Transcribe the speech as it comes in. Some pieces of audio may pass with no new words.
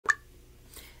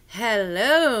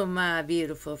Hello, my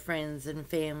beautiful friends and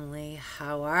family.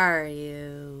 How are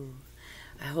you?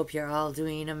 I hope you're all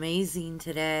doing amazing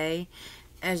today.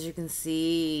 As you can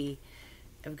see,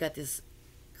 I've got this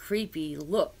creepy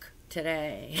look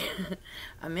today.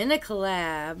 I'm in a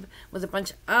collab with a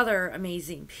bunch of other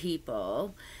amazing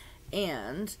people,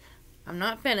 and I'm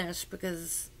not finished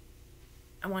because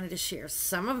I wanted to share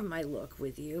some of my look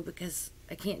with you because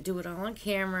I can't do it all on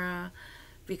camera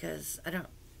because I don't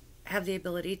have the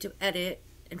ability to edit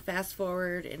and fast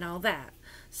forward and all that.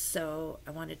 So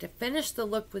I wanted to finish the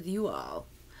look with you all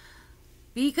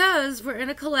because we're in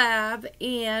a collab,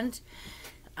 and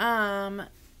the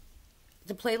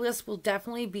playlist will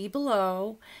definitely be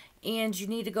below, and you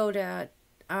need to go to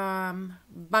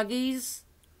Buggy's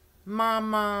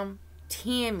mom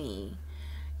Tammy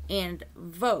and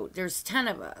vote. There's 10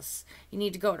 of us. You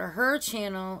need to go to her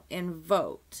channel and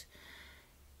vote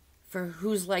for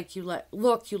who's like you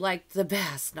look you like the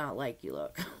best, not like you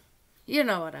look. You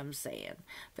know what I'm saying.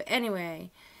 But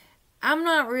anyway, I'm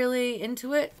not really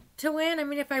into it to win. I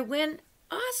mean, if I win,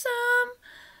 awesome.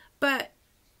 But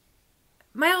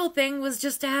my whole thing was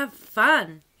just to have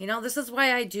fun. You know, this is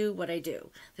why I do what I do.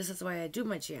 This is why I do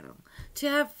my channel. To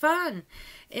have fun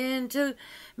and to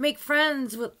make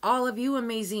friends with all of you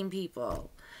amazing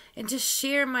people and to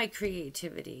share my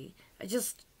creativity. I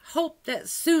just hope that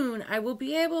soon I will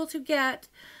be able to get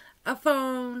a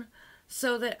phone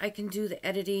so that I can do the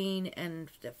editing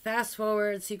and the fast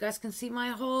forward so you guys can see my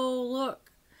whole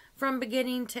look from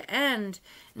beginning to end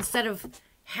instead of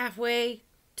halfway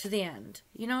to the end.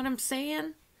 You know what I'm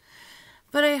saying?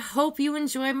 But I hope you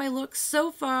enjoy my look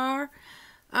so far.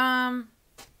 I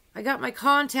got my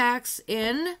contacts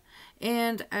in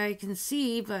and I can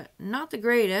see, but not the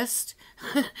greatest.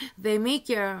 They make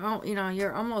you,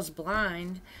 you're almost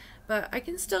blind. But I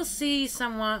can still see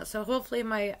somewhat, so hopefully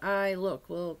my eye look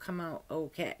will come out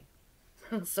okay.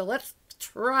 So let's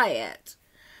try it.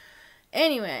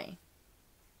 Anyway,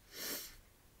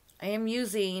 I am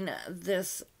using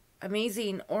this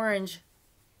amazing orange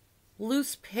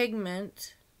loose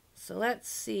pigment. So let's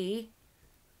see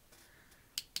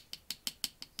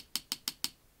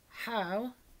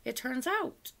how it turns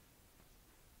out.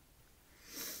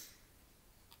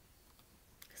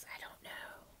 Because I don't know.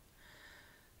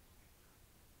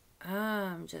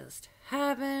 I'm just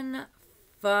having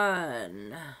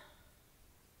fun.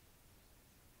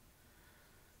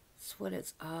 That's what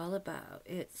it's all about.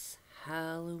 It's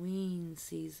Halloween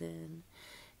season.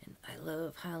 And I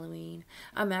love Halloween.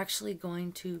 I'm actually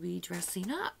going to be dressing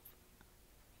up.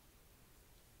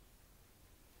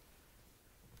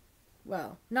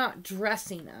 Well, not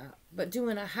dressing up, but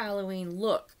doing a Halloween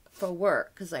look for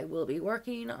work, because I will be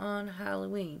working on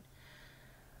Halloween.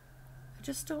 I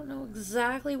just don't know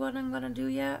exactly what I'm going to do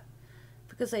yet,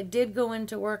 because I did go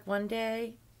into work one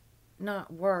day,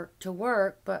 not work to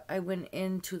work, but I went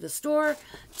into the store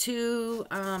to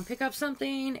pick up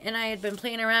something, and I had been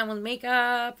playing around with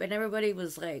makeup, and everybody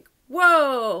was like,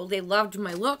 whoa, they loved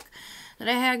my look that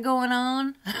I had going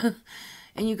on.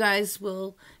 And you guys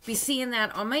will be seeing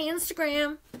that on my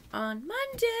Instagram on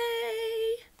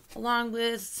Monday, along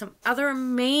with some other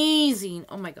amazing,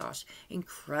 oh my gosh,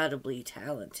 incredibly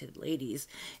talented ladies.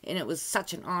 And it was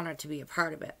such an honor to be a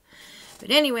part of it.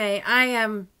 But anyway, I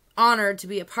am honored to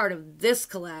be a part of this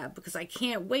collab because I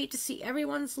can't wait to see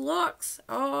everyone's looks.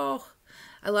 Oh,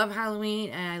 I love Halloween,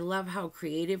 and I love how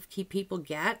creative people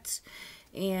get.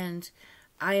 And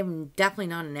I am definitely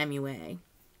not an MUA.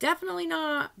 Definitely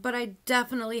not, but I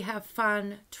definitely have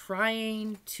fun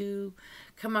trying to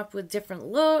come up with different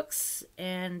looks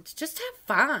and just have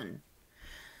fun.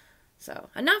 So,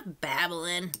 enough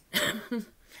babbling.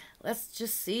 Let's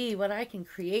just see what I can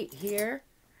create here.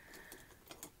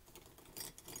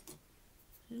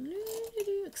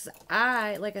 Because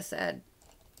like I said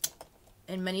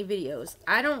in many videos,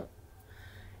 I don't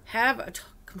have a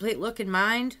complete look in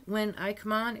mind when I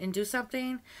come on and do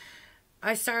something.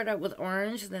 I started out with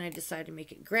orange, then I decided to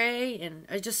make it gray, and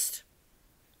I just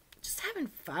having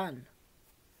fun.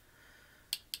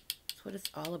 That's what it's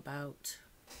all about.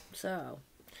 So,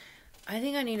 I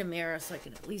think I need a mirror so I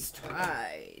can at least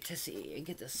try to see and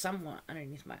get this somewhat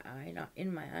underneath my eye, not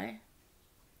in my eye.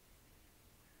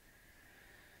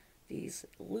 These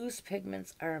loose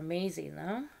pigments are amazing,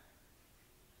 though.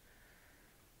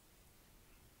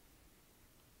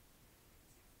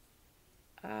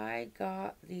 I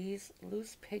got these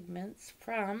loose pigments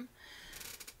from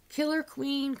Killer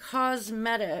Queen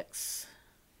Cosmetics.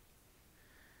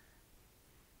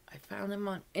 I found them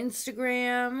on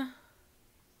Instagram.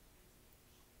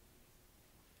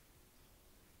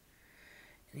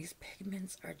 And these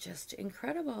pigments are just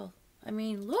incredible. I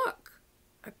mean, look.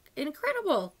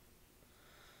 Incredible.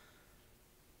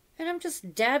 And I'm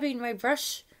just dabbing my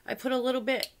brush. I put a little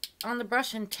bit on the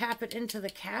brush and tap it into the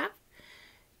cap.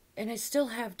 And I still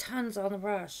have tons on the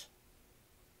brush.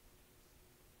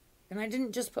 And I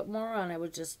didn't just put more on. I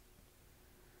was just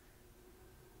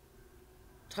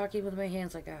talking with my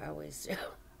hands like I always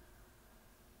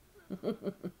do.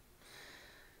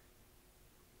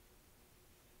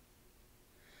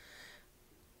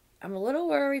 I'm a little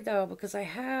worried though because I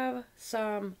have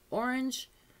some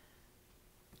orange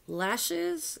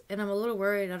lashes and I'm a little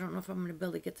worried. I don't know if I'm going to be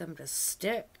able to get them to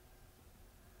stick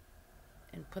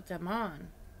and put them on.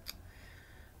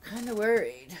 Kind of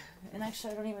worried. And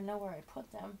actually I don't even know where I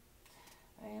put them.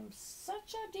 I am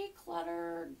such a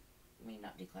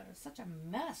not decluttered, such a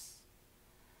mess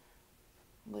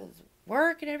with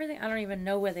work and everything. I don't even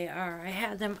know where they are. I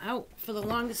had them out for the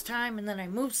longest time and then I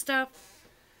moved stuff.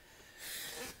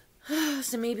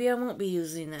 So maybe I won't be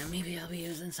using them. Maybe I'll be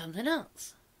using something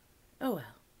else. Oh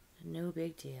well, no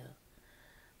big deal.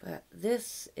 But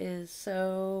this is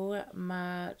so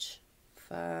much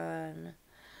fun.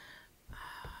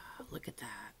 Oh, look at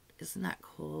that. Isn't that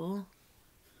cool?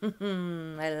 I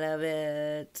love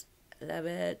it. I love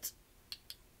it.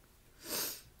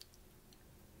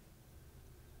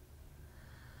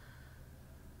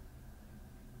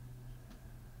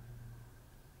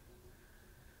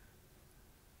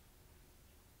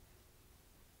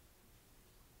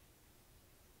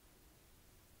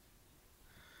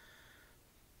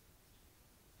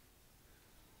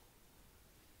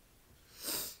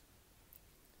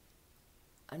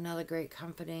 Another great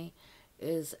company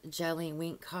is Jelly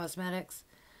Wink Cosmetics.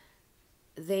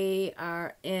 They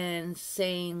are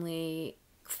insanely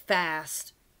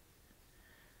fast.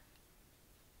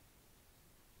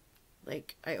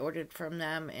 Like, I ordered from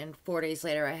them and 4 days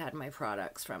later I had my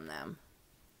products from them.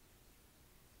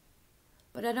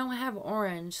 But I don't have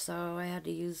orange, so I had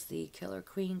to use the Killer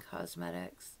Queen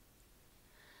Cosmetics.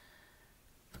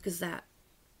 Because that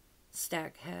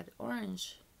stack had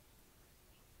orange.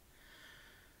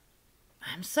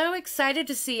 I'm so excited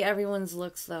to see everyone's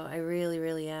looks, though. I really,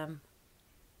 really am.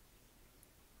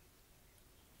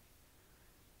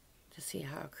 To see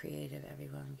how creative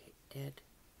everyone did.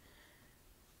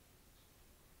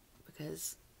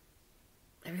 Because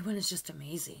everyone is just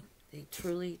amazing. They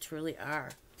truly, truly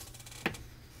are.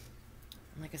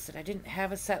 And like I said, I didn't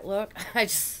have a set look. I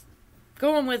just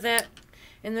going with it.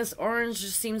 And this orange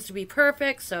just seems to be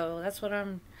perfect, so that's what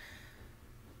I'm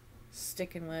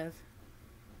sticking with.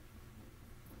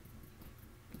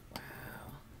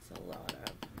 A lot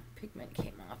of pigment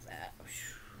came off that.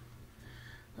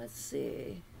 Let's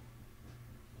see.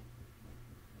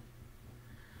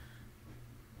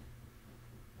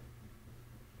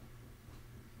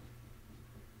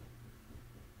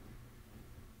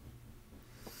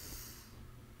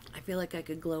 I feel like I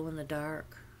could glow in the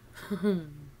dark. This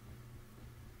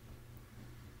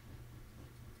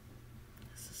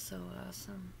is so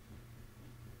awesome.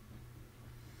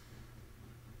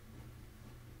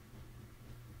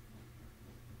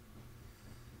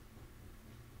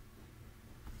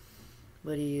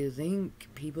 What do you think,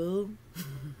 people?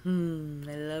 I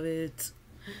love it.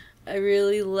 I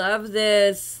really love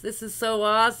this. This is so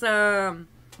awesome.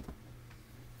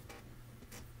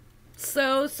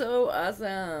 So, so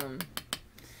awesome.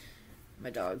 My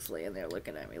dog's laying there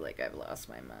looking at me like I've lost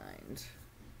my mind.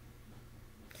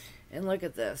 And look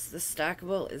at this. This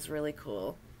stackable is really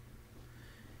cool.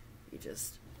 You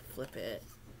just flip it,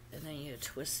 and then you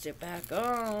twist it back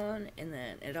on, and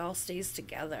then it all stays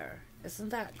together. Isn't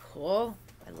that cool?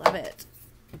 I love it.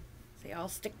 They all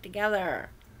stick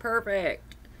together.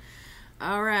 Perfect.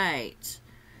 All right.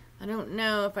 I don't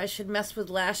know if I should mess with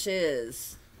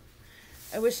lashes.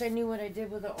 I wish I knew what I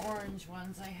did with the orange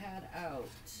ones I had out.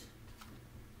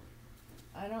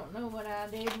 I don't know what I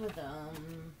did with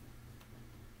them.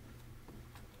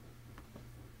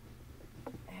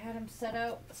 I had them set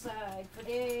outside for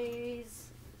days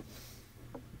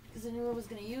because I knew I was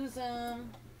going to use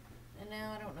them. And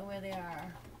now I don't know where they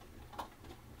are.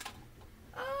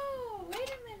 Oh,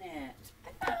 wait a minute.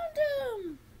 I found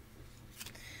them.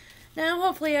 Now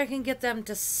hopefully I can get them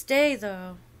to stay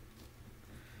though.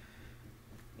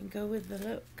 And go with the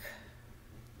look.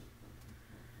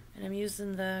 And I'm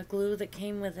using the glue that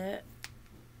came with it.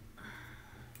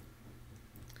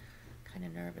 Kind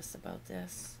of nervous about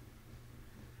this.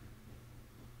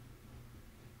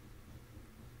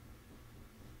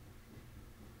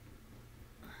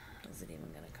 Is it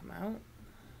even going to come out?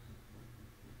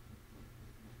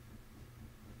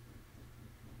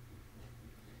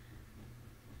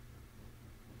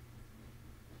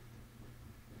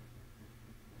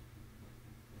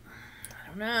 I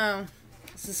don't know.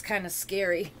 This is kind of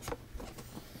scary.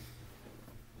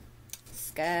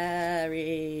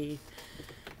 scary.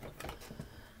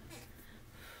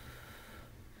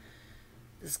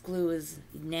 This glue is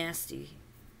nasty.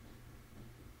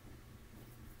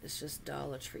 It's just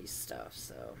Dollar Tree stuff,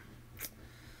 so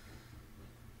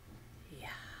yeah,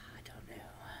 I don't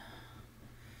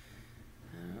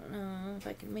know if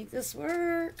I can make this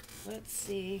work. Let's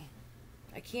see.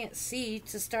 I can't see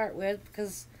to start with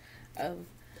because of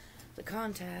the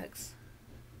contacts.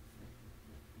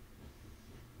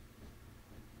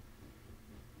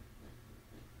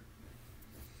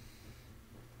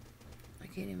 I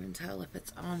can't even tell if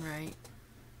it's on right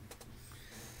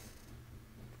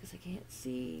because I can't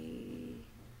see.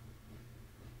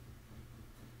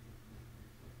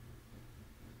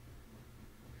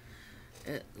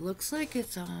 It looks like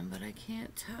it's on, but I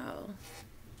can't tell.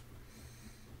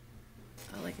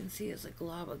 All I can see is a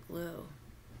glob of glue.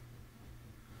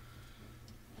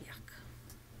 Yuck.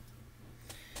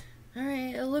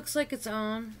 Alright, it looks like it's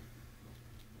on.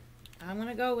 I'm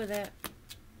gonna go with it.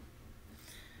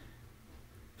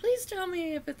 Please tell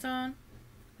me if it's on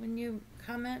when you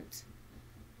comment.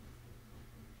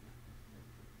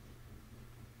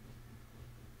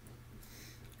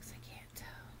 Because I can't tell.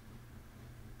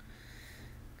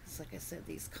 Because like I said,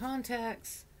 these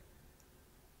contacts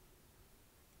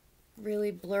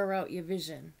really blur out your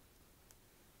vision.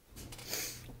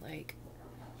 Like,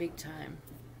 big time.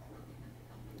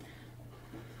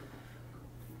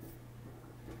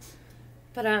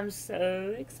 But I'm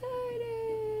so excited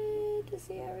to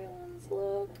see everyone's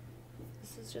look.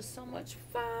 This is just so much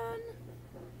fun.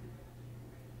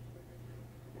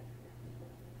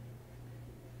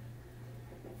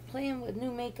 Playing with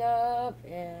new makeup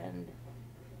and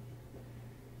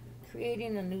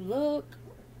creating a new look.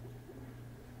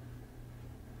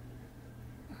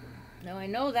 Now I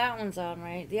know that one's on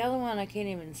right. The other one I can't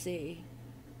even see.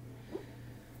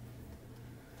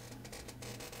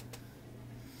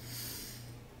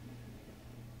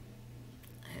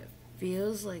 It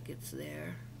feels like it's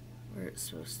there where it's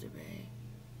supposed to be.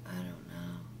 I don't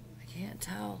know. I can't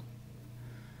tell.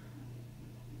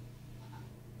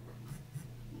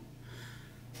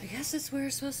 I guess it's where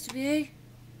it's supposed to be.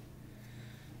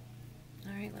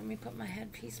 Alright, let me put my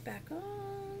headpiece back on.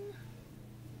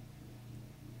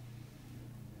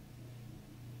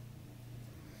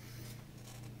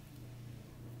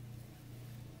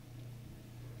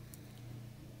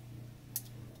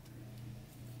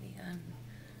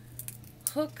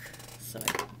 Hook so I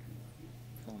can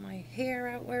pull my hair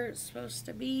out where it's supposed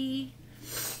to be.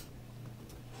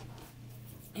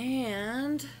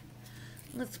 And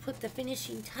let's put the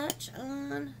finishing touch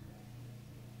on.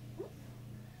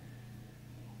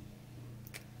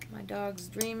 My dog's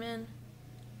dreaming.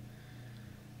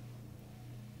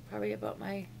 Probably about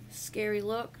my scary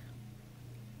look.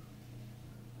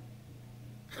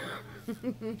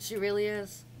 She really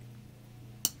is.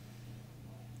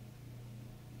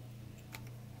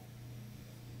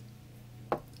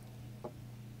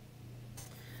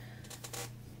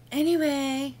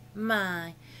 Anyway,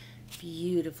 my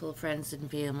beautiful friends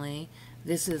and family,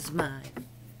 this is my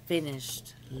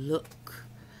finished look.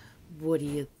 What do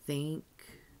you think?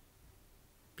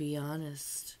 Be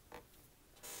honest.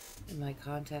 And my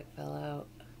contact fell out.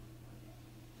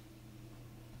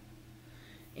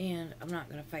 And I'm not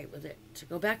going to fight with it to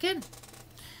go back in.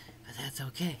 But that's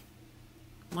okay.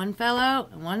 One fell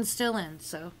out and one's still in.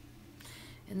 So,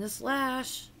 and this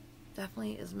lash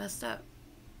definitely is messed up.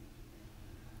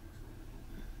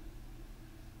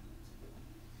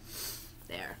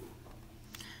 There.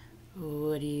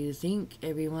 What do you think,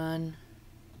 everyone?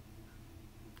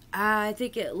 I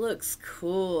think it looks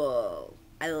cool.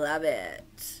 I love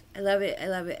it. I love it. I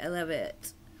love it. I love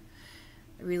it.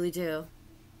 I really do.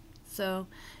 So,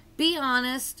 be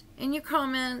honest in your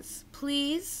comments,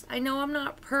 please. I know I'm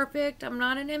not perfect. I'm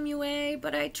not an MUA,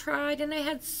 but I tried and I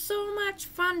had so much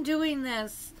fun doing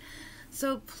this.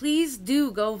 So, please do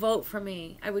go vote for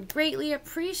me. I would greatly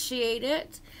appreciate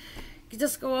it. You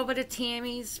just go over to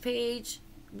Tammy's page,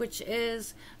 which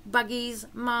is Buggy's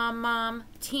mom,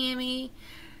 Tammy.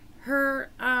 Her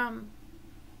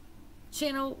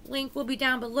channel link will be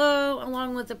down below,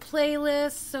 along with the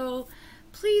playlist. So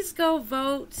please go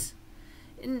vote.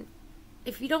 And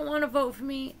if you don't want to vote for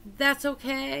me, that's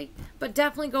okay. But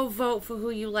definitely go vote for who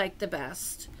you like the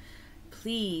best.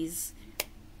 Please.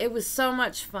 It was so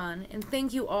much fun. And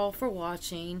thank you all for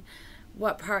watching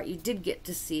what part you did get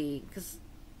to see. Because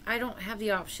I don't have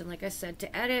the option, like I said,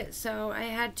 to edit, so I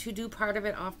had to do part of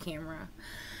it off camera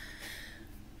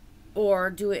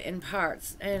or do it in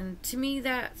parts, and to me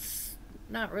that's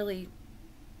not really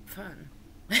fun.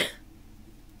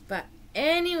 But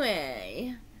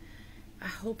anyway, I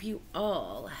hope you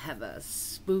all have a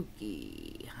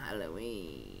spooky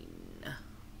Halloween.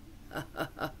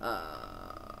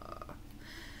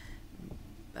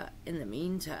 But in the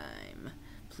meantime,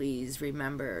 please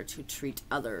remember to treat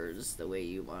others the way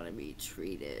you want to be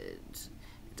treated.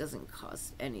 It doesn't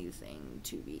cost anything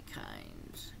to be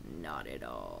kind. Not at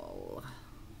all.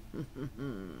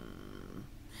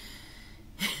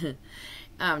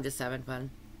 I'm just having fun.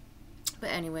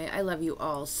 But anyway, I love you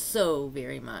all so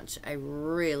very much. I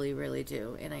really, really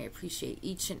do. And I appreciate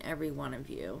each and every one of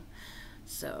you.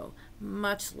 So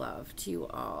much love to you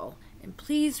all. And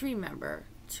please remember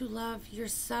to love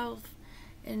yourself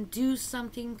and do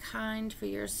something kind for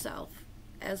yourself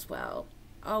as well.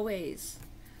 Always.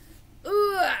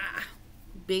 Ooh,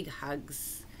 big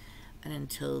hugs. And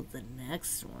until the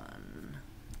next one,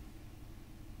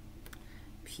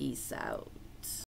 peace out.